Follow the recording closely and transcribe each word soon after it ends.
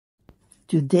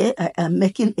Today I am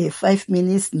making a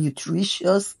 5-minute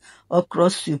nutritious okra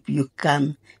soup you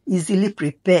can easily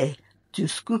prepare to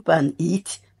scoop and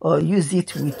eat or use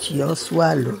it with your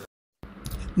swallow.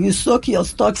 You soak your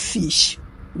stockfish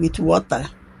with water.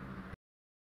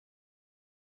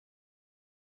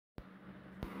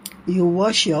 You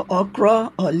wash your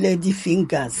okra or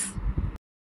ladyfingers.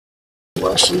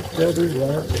 Wash it very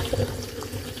well.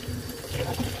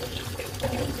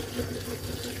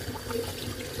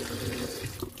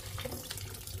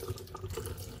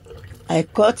 I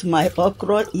cut my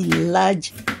okra in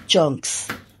large chunks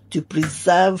to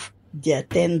preserve their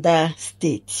tender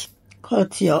state.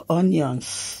 Cut your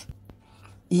onions.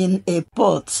 In a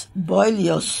pot, boil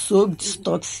your soaked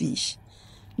stockfish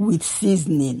with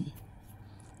seasoning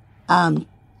and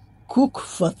cook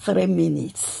for 3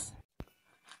 minutes.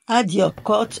 Add your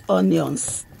cut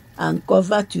onions and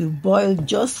cover to boil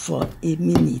just for a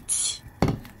minute.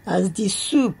 As the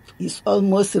soup is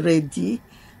almost ready,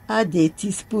 add a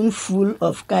teaspoonful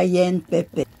of cayenne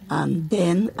pepper and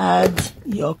then add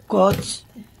your cut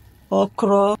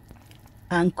okra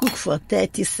and cook for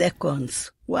 30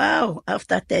 seconds. Wow,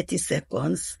 after 30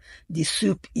 seconds, the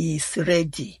soup is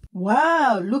ready.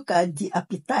 Wow, look at the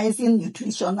appetizing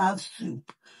nutritional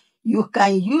soup. You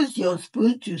can use your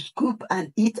spoon to scoop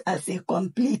and eat as a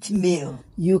complete meal.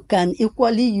 You can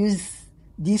equally use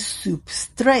this soup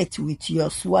straight with your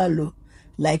swallow,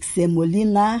 like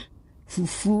semolina,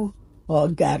 fufu, or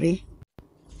gari.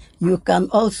 You can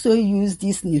also use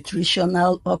this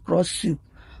nutritional okra soup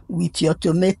with your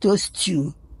tomato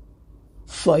stew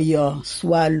for your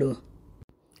swallow.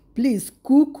 Please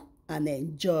cook and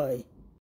enjoy.